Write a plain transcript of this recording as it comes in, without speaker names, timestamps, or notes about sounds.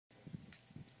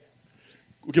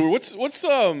Okay, well, what's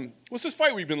this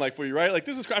fight week been like for you, right? Like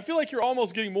I feel like you're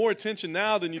almost getting more attention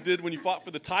now than you did when you fought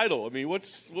for the title. I mean,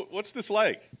 what's this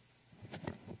like?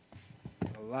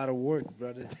 A lot of work,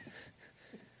 brother.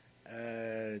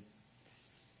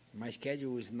 My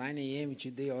schedule is 9 a.m.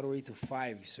 today all the way to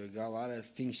 5, so I got a lot of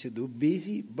things to do.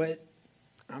 Busy, but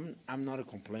I'm not a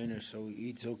complainer, so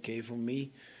it's okay for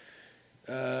me.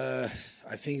 I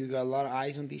think we got a lot of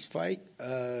eyes on this fight.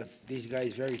 This guy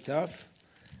is very tough,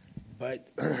 but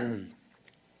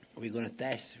we're going to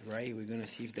test, right? We're going to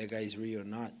see if that guy is real or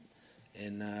not.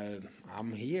 And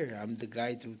I'm here. I'm the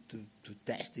guy to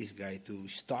test this guy, to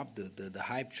stop the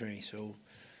hype train. So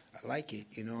I like it.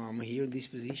 You know, I'm here in this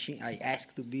position. I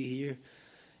asked to be here,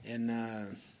 and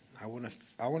I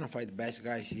wanna fight the best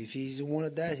guys. If he's one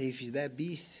of that, if he's that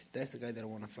beast, that's the guy that I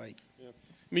want to fight. Yeah.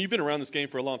 I mean, you've been around this game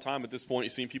for a long time at this point.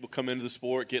 You've seen people come into the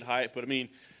sport, get hyped. But, I mean,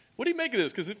 what do you make of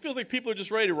this? Because it feels like people are just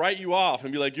ready to write you off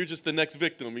and be like, you're just the next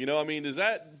victim. You know, I mean, is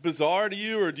that bizarre to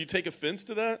you, or do you take offense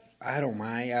to that? I don't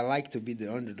mind. I like to be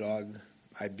the underdog.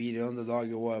 I beat the underdog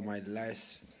in my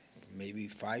last maybe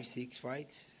 5-6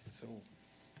 fights. So,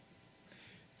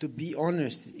 to be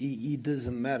honest, it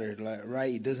doesn't matter, like,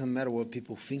 right? It doesn't matter what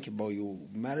people think about you.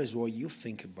 It matters what you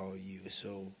think about you.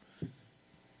 So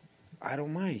I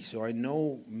don't mind. So I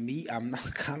know me. I'm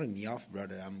not counting me off,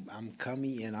 brother. I'm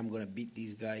coming, and I'm gonna beat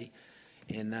this guy.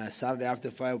 And Saturday after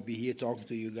the fight, I'll be here talking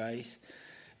to you guys.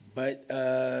 But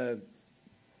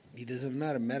it doesn't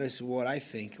matter. It matters what I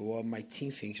think, what my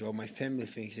team thinks, what my family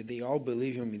thinks. They all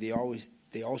believe in me. They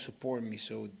all support me.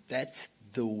 So that's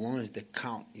the ones that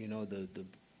count. You know, the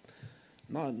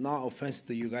not offensive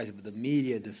to you guys, but the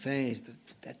media, the fans.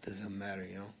 That doesn't matter.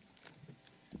 You know.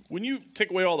 When you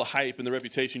take away all the hype and the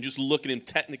reputation, just look at him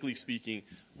technically speaking,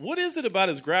 what is it about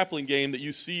his grappling game that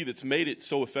you see that's made it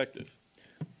so effective?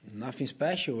 Nothing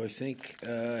special. I think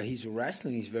his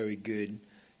wrestling is very good.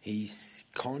 His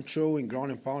control and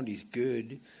ground and pound is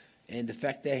good. And the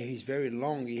fact that he's very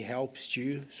long, it helps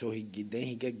too. So he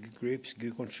get good grips,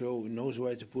 good control, knows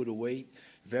where to put the weight.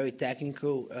 Very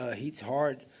technical, hits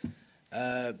hard.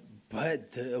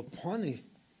 But the opponents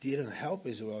didn't help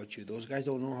as well too. Those guys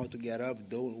don't know how to get up.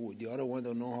 The other one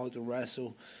don't know how to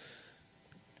wrestle.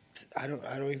 I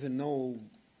don't even know.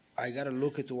 I gotta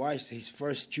look at watch his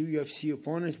first 2 UFC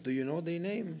opponents. Do you know their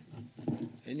name?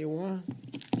 Anyone?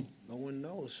 No one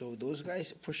knows. So those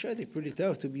guys, for sure, they're pretty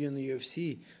tough to be in the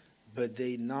UFC, but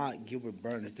they not Gilbert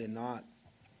Burns. They're not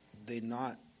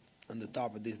on the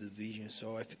top of this division.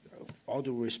 So, all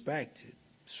due respect,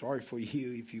 sorry for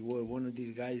you if you were one of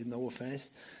these guys. No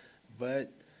offense,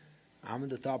 but I'm at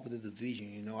the top of the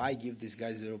division. You know, I give these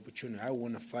guys the opportunity. I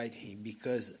want to fight him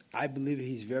because I believe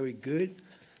he's very good.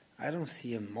 I don't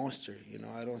see a monster. You know,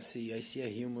 I see a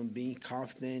human being,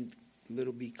 confident, a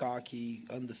little bit cocky,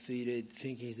 undefeated,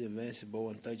 thinking he's invincible,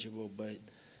 untouchable. But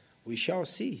we shall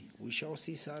see. We shall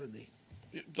see Saturday.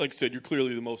 Like I said, you're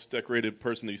clearly the most decorated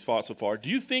person that he's fought so far. Do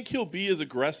you think he'll be as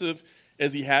aggressive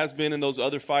as he has been in those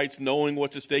other fights, knowing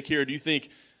what's at stake here? Or do you think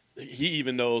he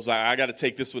even knows, I got to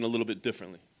take this one a little bit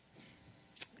differently?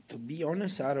 To be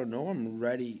honest, I don't know. I'm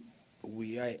ready.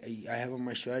 I have on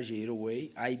my strategy either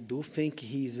way. I do think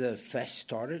he's a fast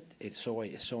starter, so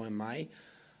am I.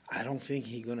 I don't think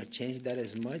he's going to change that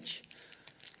as much.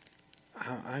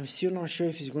 I'm still not sure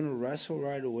if he's going to wrestle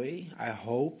right away. I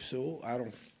hope so.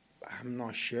 I'm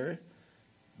not sure.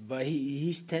 But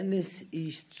his tendency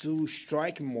is to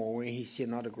strike more when he sees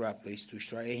another grappler is to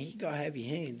strike. And he got heavy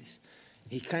hands.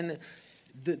 He kind of...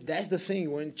 That's the thing.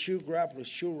 When two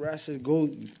wrestlers go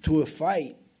to a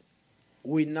fight,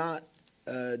 we're not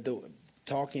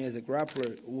talking as a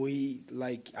grappler.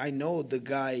 I know the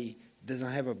guy doesn't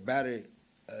have a better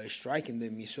striking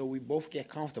than me, so we both get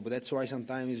comfortable. That's why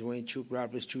sometimes when two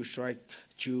grapplers,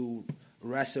 two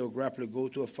wrestle grappler go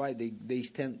to a fight,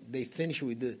 they finish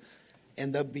with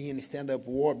end up being a stand-up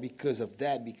war because of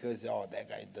that. Because that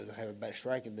guy doesn't have a better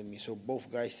striking than me, so both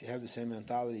guys have the same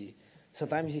mentality.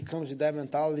 Sometimes he comes with that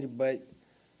mentality, but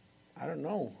I don't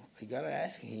know. I got to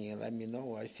ask him and let me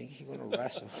know. I think he's going to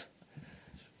wrestle.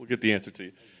 We'll get the answer to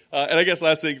you. And I guess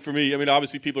last thing for me, I mean,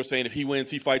 obviously people are saying if he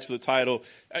wins, he fights for the title.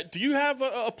 Do you have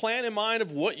a plan in mind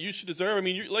of what you should deserve? I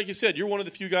mean, like you said, you're one of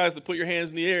the few guys that put your hands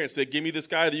in the air and said, give me this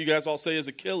guy that you guys all say is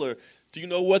a killer. Do you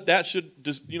know what that should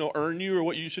just, earn you or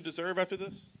what you should deserve after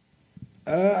this?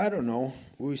 I don't know.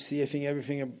 We'll see. I think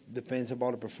everything depends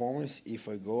about the performance. If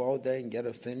I go out there and get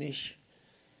a finish,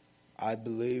 I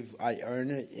believe I earn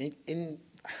it.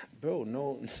 Bro,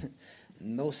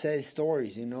 no sad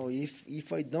stories. You know,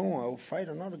 if I don't, I'll fight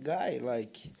another guy.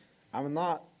 Like, I'm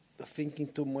not thinking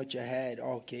too much ahead.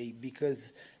 Okay,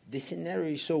 because the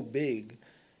scenario is so big.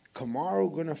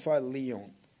 Kamaru gonna fight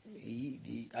Leon.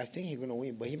 I think he's gonna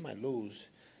win, but he might lose.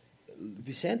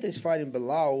 Vicente is fighting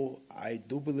Bilal. I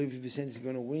do believe Vicente is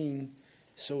gonna win.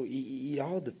 So it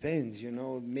all depends,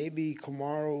 Maybe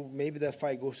Kamaru, maybe that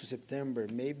fight goes to September.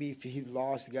 Maybe if he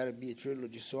lost, it got to be a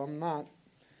trilogy. So I'm not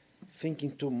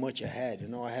thinking too much ahead.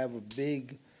 I have a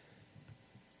big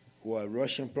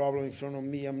Russian problem in front of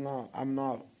me. I'm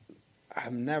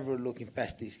never looking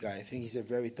past this guy. I think he's a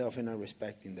very tough, and I'm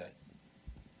respecting that.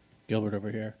 Gilbert over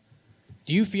here.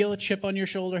 Do you feel a chip on your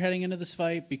shoulder heading into this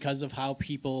fight because of how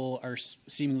people are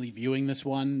seemingly viewing this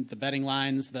one? The betting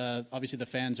lines, obviously the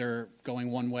fans are going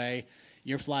one way.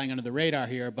 You're flying under the radar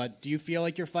here, but do you feel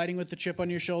like you're fighting with the chip on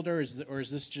your shoulder, or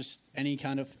is this just any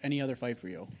other fight for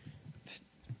you?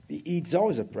 It's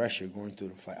always a pressure going to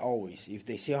the fight. Always. If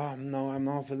they say, "Oh no, I'm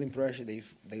not feeling pressure," they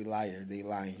liar. They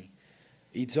lying.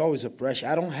 It's always a pressure.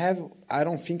 I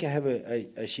don't think I have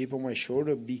a chip on my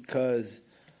shoulder because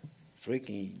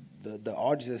freaking. The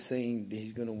odds are saying that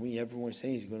he's going to win. Everyone's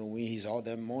saying he's going to win. He's all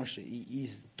that monster.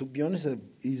 He's, to be honest,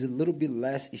 he's a little bit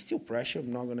less. It's still pressure.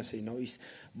 I'm not going to say no.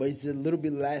 But it's a little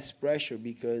bit less pressure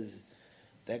because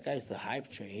that guy's the hype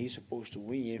train. He's supposed to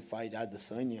win and fight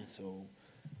Adesanya. So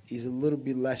he's a little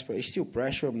bit less pressure. It's still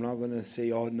pressure. I'm not going to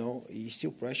say, oh, no. He's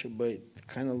still pressure, but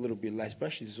kind of a little bit less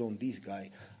pressure is on this guy.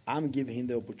 I'm giving him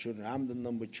the opportunity. I'm the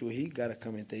number 2. He got to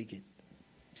come and take it.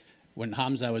 When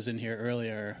Hamza was in here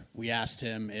earlier, we asked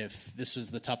him if this was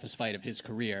the toughest fight of his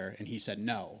career, and he said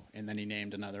no. And then he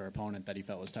named another opponent that he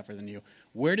felt was tougher than you.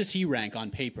 Where does he rank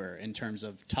on paper in terms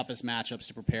of toughest matchups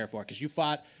to prepare for? Because you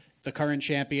fought the current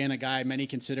champion, a guy many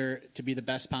consider to be the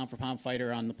best pound-for-pound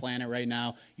fighter on the planet right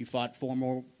now. You fought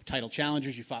former title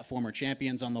challengers. You fought former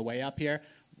champions on the way up here.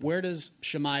 Where does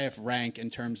Chimaev rank in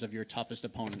terms of your toughest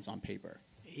opponents on paper?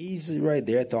 He's right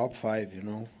there, top 5,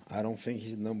 I don't think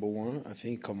he's number 1. I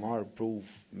think Kamaru proved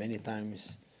many times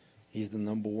he's the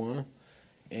number 1.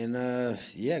 And,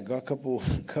 got a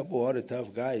couple other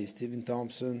tough guys. Stephen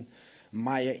Thompson,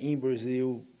 Maia in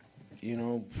Brazil,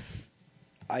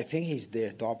 I think he's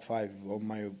there, top 5 of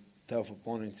my tough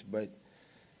opponents. But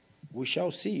we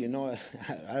shall see,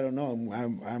 I don't know.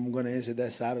 I'm going to answer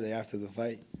that Saturday after the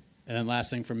fight. And then last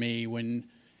thing for me, when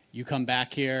you come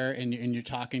back here and you're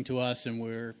talking to us, and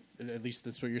at least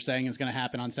that's what you're saying is going to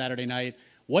happen on Saturday night.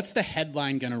 What's the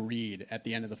headline going to read at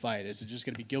the end of the fight? Is it just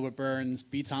going to be Gilbert Burns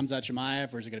beats Khamzat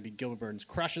Chimaev, or is it going to be Gilbert Burns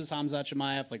crushes Khamzat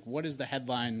Chimaev? Like, what is the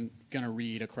headline going to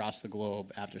read across the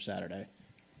globe after Saturday?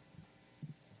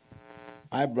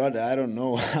 My brother, I don't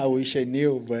know. I wish I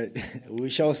knew, but we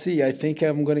shall see. I think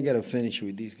I'm going to get a finish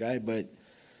with this guy, but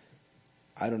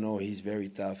I don't know. He's very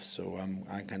tough, so I'm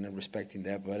kind of respecting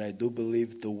that. But I do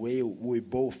believe the way we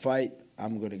both fight,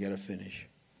 I'm going to get a finish.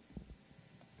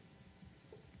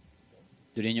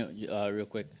 Durinho, real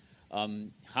quick.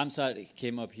 Khamzat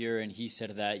came up here and he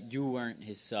said that you weren't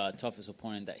his toughest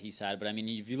opponent that he's had. But, I mean,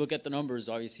 if you look at the numbers,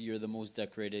 obviously you're the most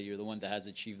decorated. You're the one that has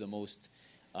achieved the most.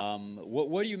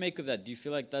 What do you make of that? Do you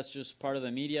feel like that's just part of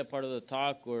the media, part of the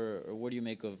talk, or what do you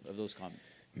make of those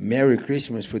comments? Merry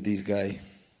Christmas for this guy.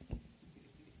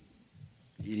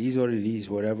 It is what it is.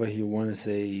 Whatever he want to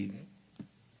say,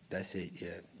 that's it, yeah.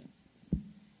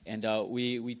 And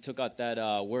we took out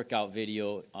that workout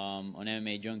video on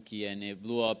MMA Junkie, and it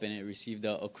blew up, and it received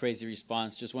a crazy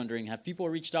response. Just wondering, have people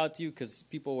reached out to you? Because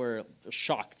people were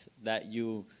shocked that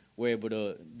you were able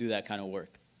to do that kind of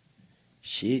work.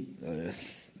 Shit.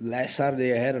 Last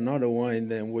Saturday I had another one,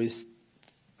 and then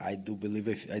I do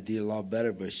believe I did a lot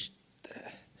better, but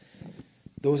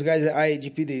those guys at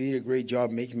IAGP, they did a great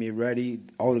job making me ready.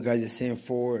 All the guys at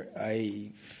Sanford,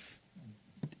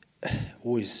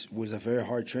 was a very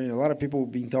hard training. A lot of people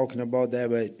have been talking about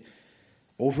that, but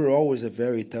overall it was a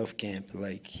very tough camp.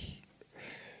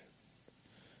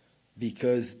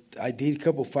 Because I did a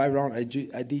couple 5 rounds.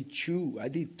 I did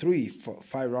 3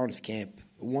 5 rounds camp.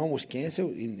 One was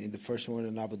canceled in the first one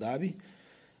in Abu Dhabi.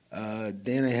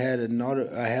 Then I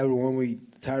had one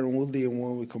with Tyron Woodley and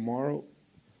one with Kamaru.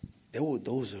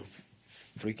 Those are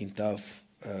freaking tough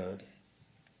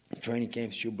training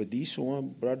camps too. But this one,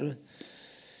 brother,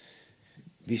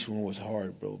 this one was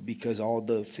hard, bro, because all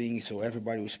the things, so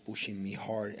everybody was pushing me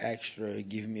hard, extra,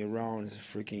 giving me rounds,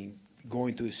 freaking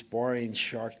going to sparring,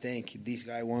 Shark Tank, this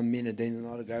guy 1 minute, then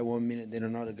another guy 1 minute, then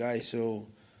another guy. So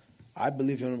I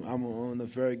believe I'm on a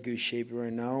very good shape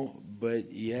right now.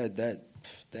 But, yeah,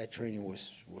 that training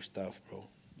was tough, bro.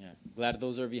 Yeah, glad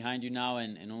those are behind you now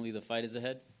and only the fight is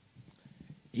ahead?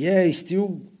 Yeah, it's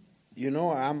still,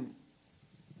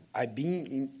 I've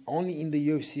been only in the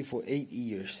UFC for 8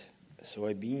 years. So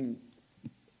I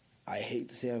hate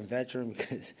to say I'm a veteran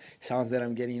because it sounds that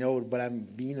I'm getting old, but I'm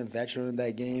being a veteran in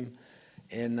that game.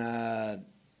 And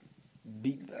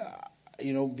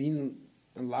been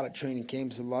a lot of training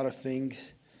camps, a lot of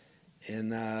things,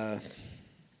 and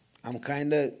I'm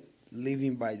kind of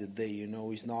living by the day.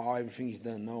 It's not all everything is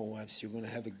done. No, I'm still gonna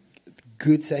have a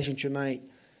good session tonight.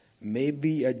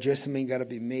 Maybe adjustment gotta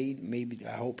be made. Maybe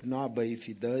I hope not, but if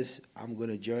it does, I'm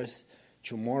gonna adjust.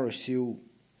 Tomorrow still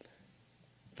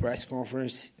press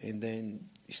conference, and then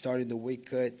starting the weight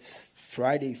cuts.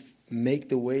 Friday make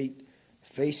the weight,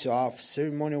 face off,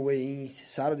 ceremonial weigh-in.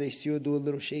 Saturday still do a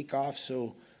little shake off.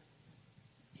 So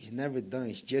it's never done.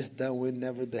 It's just done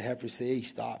whenever the heifer say, "Hey,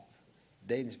 stop."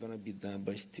 Then it's gonna be done,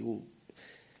 but still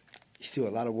a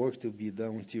lot of work to be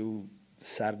done until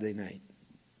Saturday night.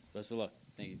 Best of luck.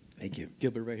 Thank you. Thank you.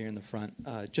 Gilbert, right here in the front.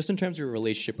 Just in terms of your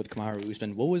relationship with Kamaru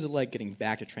Usman, what was it like getting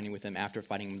back to training with him after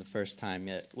fighting him the first time?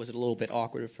 Was it a little bit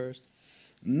awkward at first?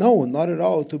 No, not at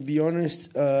all. To be honest,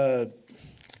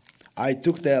 I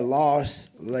took that loss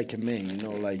like a man.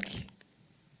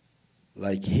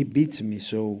 Like he beats me,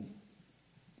 so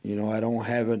I don't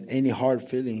have any hard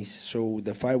feelings. So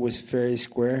the fight was fair and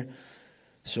square.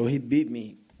 So he beat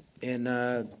me, and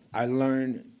I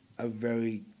learned a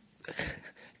very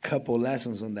couple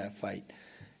lessons on that fight.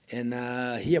 And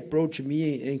he approached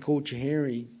me and Coach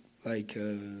Henry like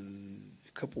a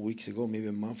couple weeks ago, maybe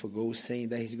a month ago, saying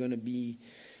that he's gonna be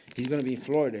in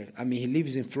Florida. I mean, he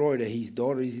lives in Florida. His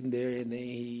daughter is in there, and then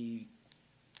he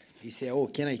said, "Oh,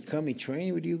 can I come and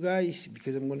train with you guys?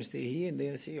 Because I'm gonna stay here." And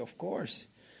then I say, "Of course."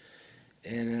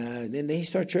 And then he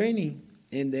started training,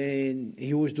 and then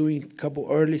he was doing a couple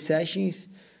early sessions,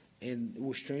 and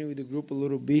was training with the group a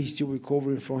little bit. He's still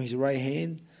recovering from his right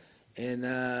hand, and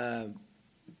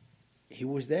he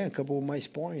was there a couple of my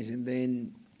sparrings, and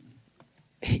then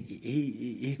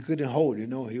he couldn't hold.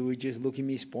 He would just look at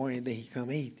me sparring, and then he come,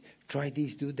 "Hey, try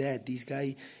this, do that. This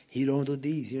guy, he don't do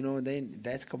this." And then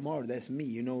that's Kamaru, that's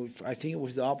me. If I think it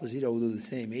was the opposite, I would do the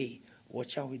same. "Hey,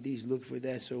 watch out with this, look for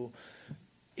that." So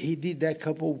he did that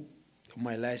couple of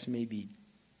my last maybe,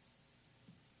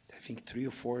 I think 3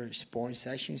 or 4 sparring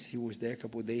sessions. He was there a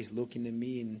couple of days looking at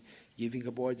me and giving a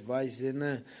couple of advice.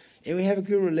 And we have a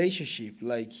good relationship.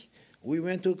 Like, we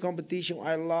went to a competition,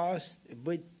 I lost,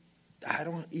 but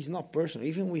it's not personal.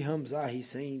 Even with Hamza, he's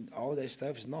saying all that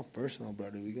stuff is not personal,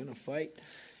 brother. We're going to fight.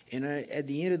 And at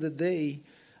the end of the day,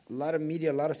 a lot of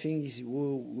media, a lot of things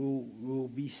will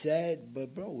be said,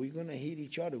 but bro, we're gonna hit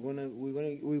each other.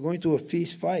 We're going to a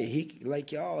fist fight.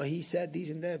 He said this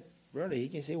and that, brother. He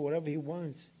can say whatever he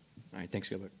wants. All right, thanks,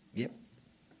 Gilbert. Yep.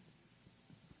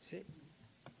 That's it.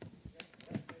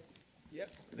 Yep.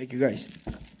 Thank you, guys.